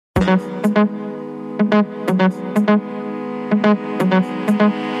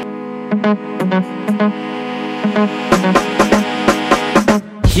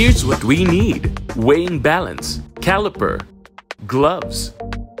Here's what we need: weighing balance, caliper, gloves,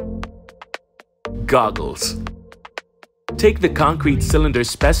 goggles. Take the concrete cylinder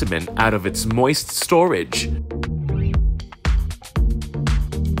specimen out of its moist storage.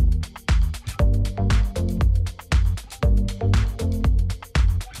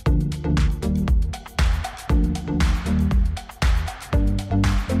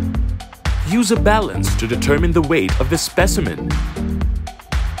 Use a balance to determine the weight of the specimen.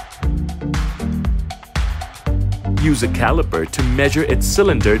 Use a caliper to measure its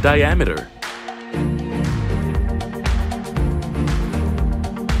cylinder diameter.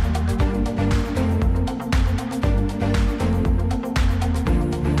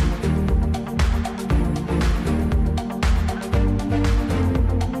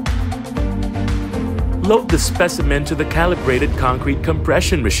 Load the specimen to the calibrated concrete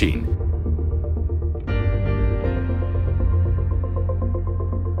compression machine.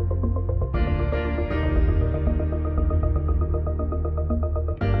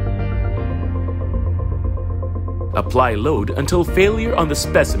 Apply load until failure on the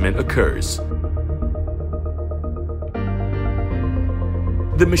specimen occurs.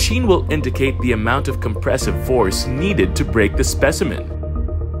 The machine will indicate the amount of compressive force needed to break the specimen.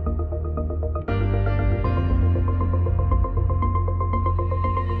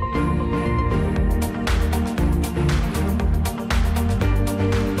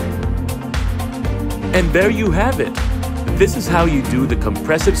 And there you have it. This is how you do the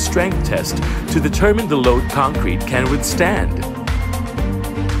compressive strength test to determine the load concrete can withstand.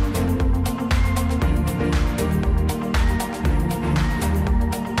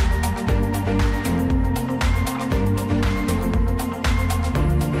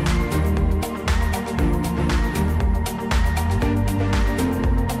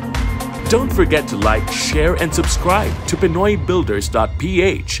 Don't forget to like, share, and subscribe to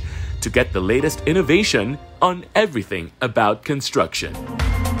PinoyBuilders.ph to get the latest innovation on everything about construction.